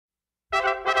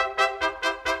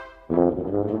Hi,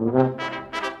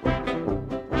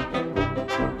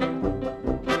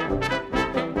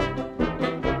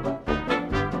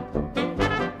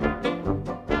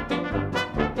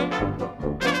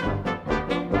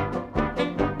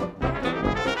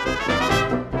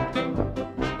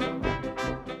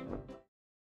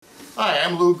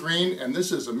 I'm Lou Green, and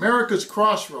this is America's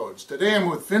Crossroads. Today I'm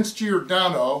with Vince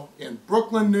Giordano in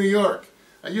Brooklyn, New York.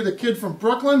 Are you the kid from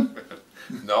Brooklyn?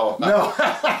 No. No.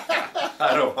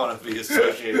 I don't want to be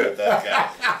associated with that guy.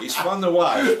 He's fun to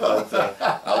watch, but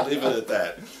I'll leave it at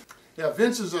that. Yeah,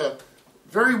 Vince is a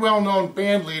very well-known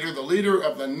band leader, the leader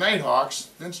of the Nighthawks,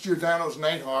 Vince Giordano's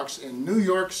Nighthawks in New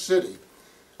York City.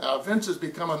 Vince has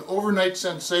become an overnight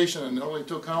sensation, and it only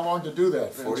took how long to do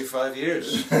that, Vince? 45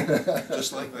 years,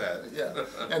 just like that. Yeah,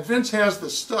 and Vince has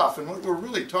the stuff, and what we're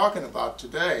really talking about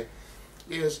today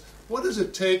is what does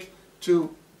it take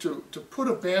to put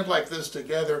a band like this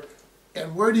together,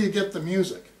 and where do you get the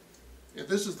music? If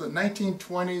this is the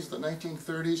 1920s, the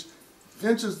 1930s,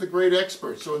 Vince is the great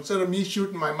expert, so instead of me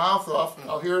shooting my mouth off,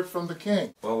 I'll hear it from the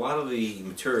king. Well, a lot of the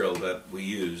material that we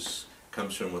use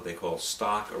comes from what they call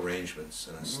stock arrangements.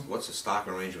 And what's a stock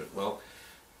arrangement? Well,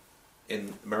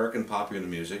 in American popular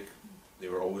music,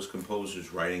 there were always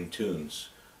composers writing tunes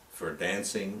for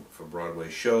dancing, for Broadway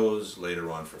shows, later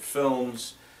on for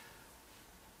films,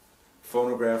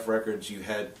 phonograph records. You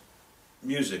had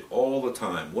music all the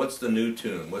time. What's the new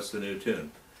tune? What's the new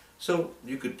tune? So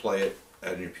you could play it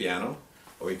on your piano,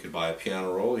 or you could buy a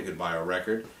piano roll, you could buy a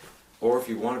record, or if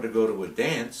you wanted to go to a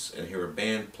dance and hear a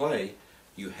band play,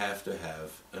 you have to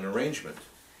have an arrangement.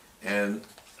 And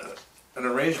an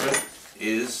arrangement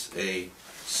is a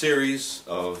series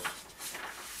of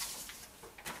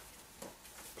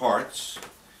parts.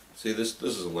 See, this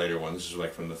is a later one. This is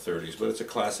like from the 30s, but it's a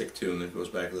classic tune that goes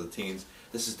back to the teens.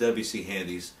 This is W.C.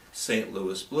 Handy's St.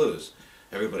 Louis Blues.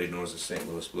 Everybody knows the St.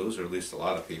 Louis Blues, or at least a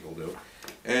lot of people do.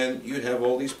 And you'd have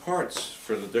all these parts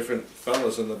for the different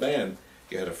fellas in the band.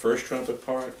 You had a first trumpet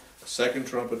part, a second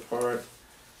trumpet part,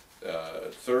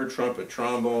 third trumpet,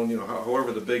 trombone, you know,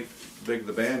 however big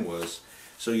the band was.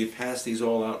 So you pass these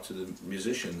all out to the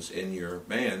musicians in your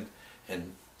band,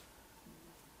 and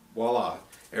voila,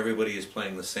 everybody is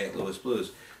playing the St. Louis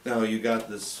Blues. Now you got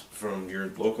this from your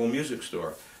local music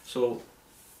store. So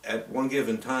at one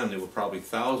given time there were probably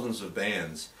thousands of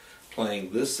bands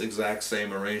playing this exact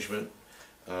same arrangement,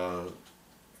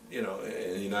 you know,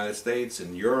 in the United States,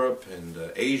 in Europe, and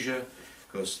Asia,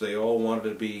 because they all wanted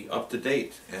to be up to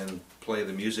date and play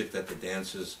the music that the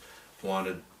dancers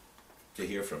wanted to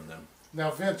hear from them. Now,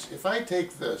 Vince, if I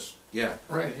take this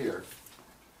right here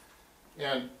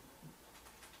and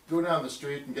go down the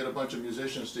street and get a bunch of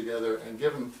musicians together and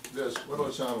give them this, what will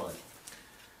it sound like?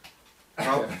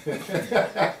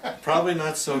 Probably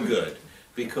not so good,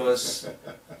 because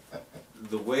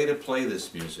the way to play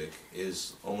this music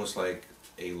is almost like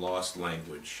a lost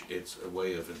language. It's a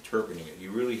way of interpreting it.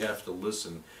 You really have to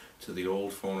listen to the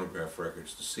old phonograph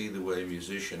records to see the way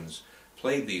musicians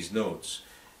played these notes.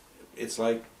 It's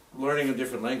like learning a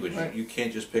different language. Right. You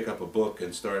can't just pick up a book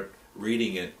and start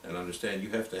reading it and understand. You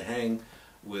have to hang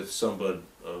with somebody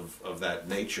of that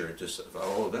nature. Just,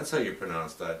 oh, that's how you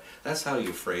pronounce that. That's how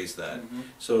you phrase that.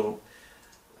 So,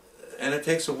 and it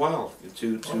takes a while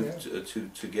to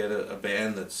get a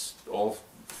band that's all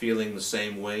feeling the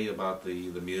same way about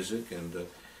the music, and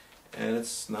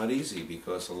it's not easy,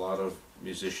 because a lot of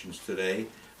musicians today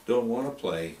don't want to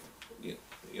play you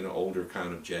know, older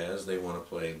kind of jazz. They want to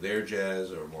play their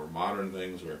jazz or more modern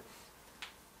things or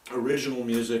original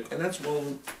music, and that's well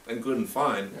and good and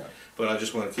fine. But I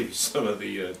just want to give you some of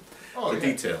the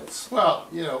details. Well,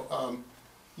 you know,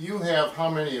 you have how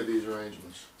many of these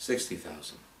arrangements?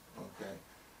 60,000. Okay.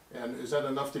 And is that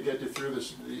enough to get you through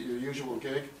your usual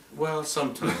gig? Well,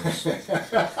 sometimes.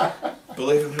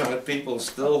 Believe it or not, people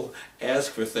still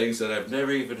ask for things that I've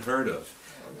never even heard of.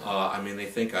 I mean, they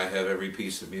think I have every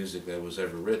piece of music that was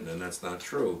ever written, and that's not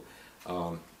true.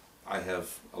 I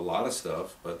have a lot of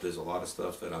stuff, but there's a lot of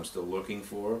stuff that I'm still looking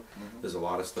for. There's a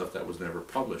lot of stuff that was never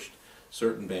published.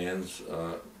 Certain bands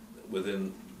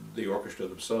within the orchestra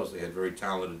themselves, they had very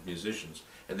talented musicians,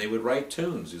 and they would write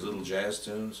tunes, these little jazz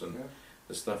tunes, and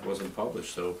the stuff wasn't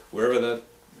published. So wherever that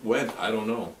went, I don't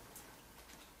know.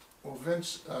 Well,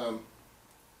 Vince,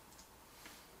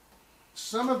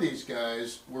 some of these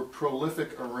guys were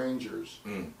prolific arrangers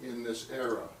in this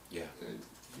era. Yeah.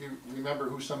 Do you remember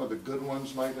who some of the good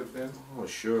ones might have been? Oh,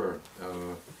 sure.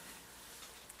 A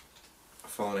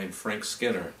fellow named Frank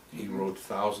Skinner. He wrote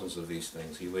thousands of these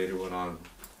things. He later went on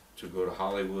to go to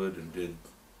Hollywood and did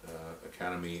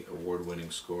Academy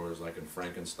Award-winning scores, like in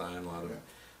Frankenstein, a lot of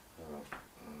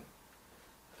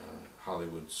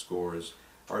Hollywood scores.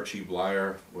 Archie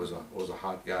Blyer was a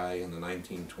hot guy in the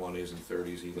 1920s and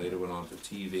 30s. He later went on to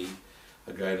TV.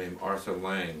 A guy named Arthur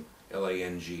Lange,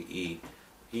 Lange.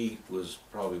 He was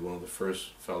probably one of the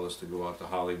first fellas to go out to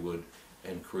Hollywood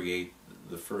and create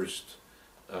the first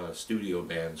studio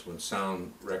bands when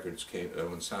sound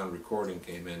recording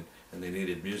came in and they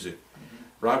needed music.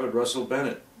 Robert Russell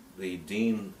Bennett, the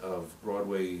dean of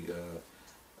Broadway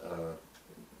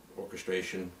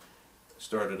orchestration,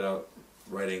 started out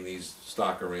writing these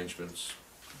stock arrangements.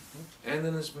 And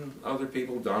then there's been other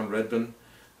people, Don Redman,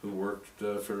 who worked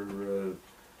for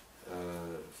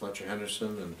Fletcher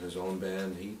Henderson and his own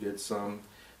band. He did some.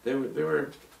 There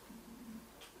were,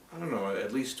 I don't know,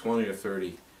 at least 20 or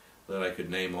 30 that I could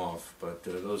name off, but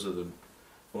those are the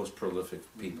most prolific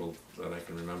people that I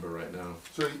can remember right now.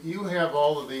 So you have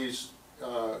all of these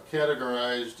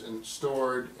categorized and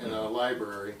stored in a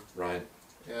library. Right.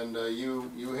 And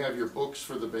you have your books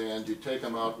for the band. You take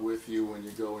them out with you when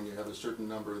you go, and you have a certain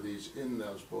number of these in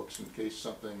those books in case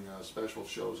something special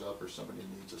shows up or somebody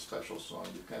needs a special song.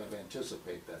 You kind of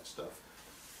anticipate that stuff.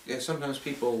 Yeah, sometimes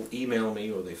people email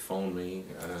me or they phone me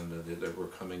and that we're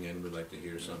coming in, we'd like to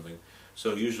hear something.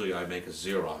 So usually I make a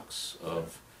Xerox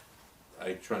of,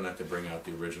 I try not to bring out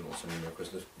the originals anymore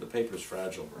because the paper's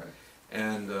fragile. Right.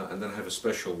 And then I have a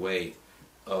special way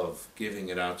of giving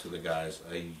it out to the guys.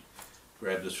 I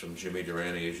grab this from Jimmy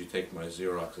Durante. As you take my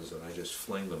Xeroxes and I just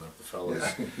fling them at the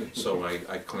fellas. Yeah. So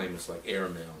I claim it's like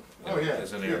airmail. Oh yeah.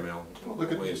 As an airmail. Well,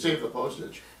 look at you save the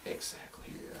postage. Exactly.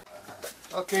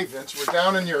 Okay, Vince, we're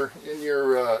down in your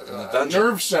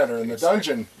nerve center in the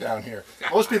dungeon down here.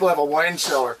 Most people have a wine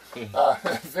cellar.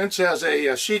 Vince has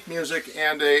a sheet music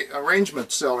and a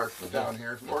arrangement cellar down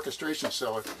here, orchestration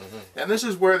cellar. And this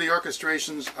is where the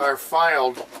orchestrations are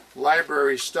filed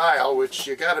library style, which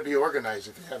you got to be organized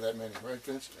if you have that many, right,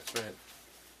 Vince? That's right.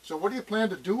 So what do you plan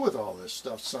to do with all this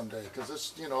stuff someday? Because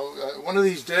this, you know, one of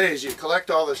these days you collect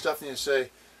all this stuff and you say,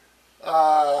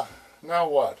 now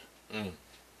what?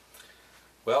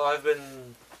 Well, I've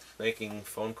been making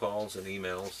phone calls and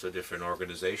emails to different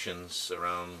organizations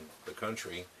around the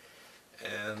country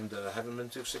and haven't been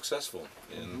too successful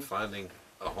in finding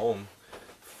a home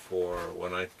for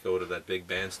when I go to that big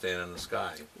bandstand in the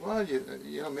sky. Well,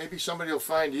 you know, maybe somebody will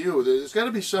find you. There's got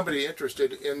to be somebody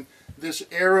interested in this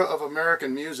era of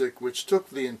American music which took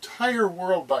the entire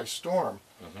world by storm.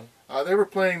 They were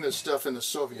playing this stuff in the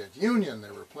Soviet Union,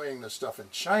 they were playing this stuff in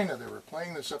China, they were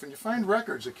playing this stuff, and you find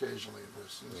records occasionally of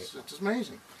this. It's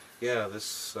amazing. Yeah,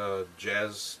 this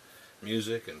jazz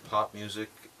music and pop music,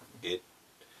 it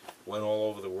went all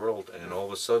over the world, and all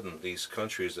of a sudden these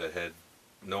countries that had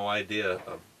no idea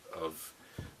of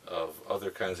other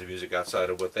kinds of music outside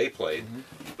of what they played,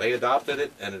 they adopted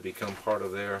it and it became part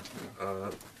of their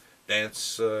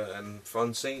dance and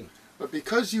fun scene. But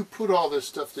because you put all this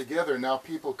stuff together, now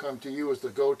people come to you as the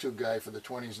go-to guy for the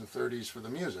 20s and 30s for the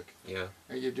music. Yeah.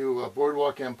 And you do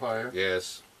Boardwalk Empire.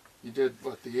 Yes. You did,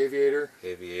 what, the Aviator?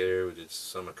 Aviator, we did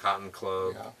some at Cotton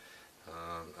Club. Yeah.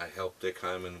 I helped Dick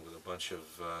Hyman with a bunch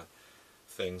of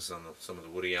things on some of the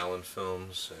Woody Allen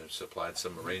films, and supplied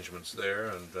some arrangements there,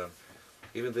 and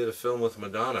even did a film with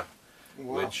Madonna,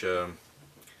 which I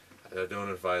don't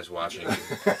advise watching.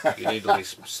 You need at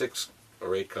least 6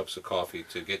 or 8 cups of coffee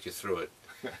to get you through it.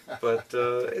 But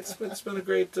it's been a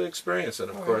great experience,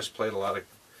 and of course played a lot of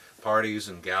parties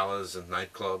and galas and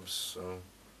nightclubs. So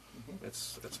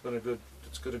it's been a good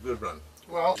run.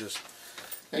 Well,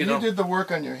 and you did the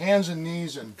work on your hands and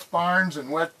knees in barns and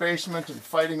wet basement and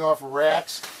fighting off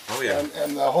rats. Oh yeah.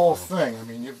 And the whole thing. I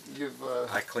mean, you've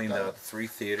I cleaned out 3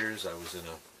 theaters. I was in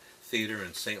a theater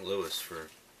in St. Louis for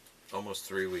almost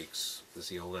 3 weeks. This is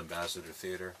the old Ambassador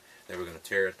Theater. They were going to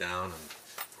tear it down, and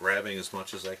grabbing as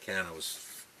much as I can. I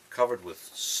was covered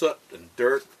with soot and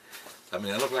dirt. I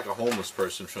mean, I looked like a homeless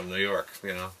person from New York,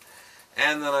 you know.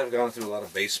 And then I've gone through a lot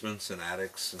of basements and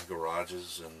attics and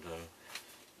garages, and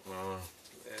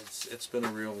it's been a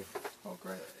real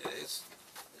it's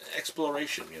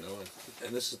exploration, you know.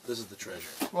 And this is the treasure.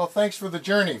 Well, thanks for the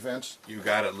journey, Vince. You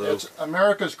got it, Lou. It's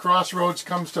America's Crossroads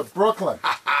comes to Brooklyn.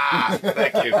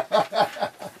 Thank you.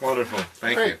 Wonderful.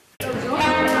 Thank you.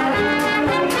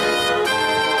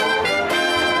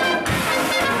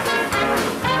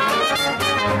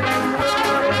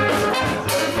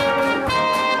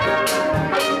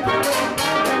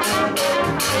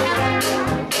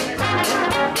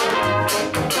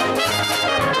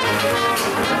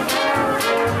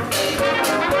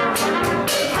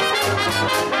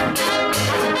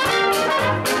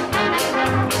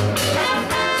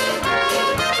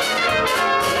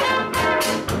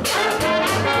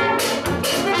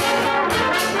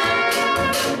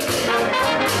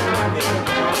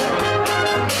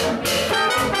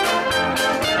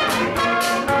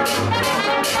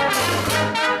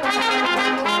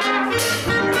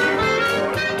 Thank you.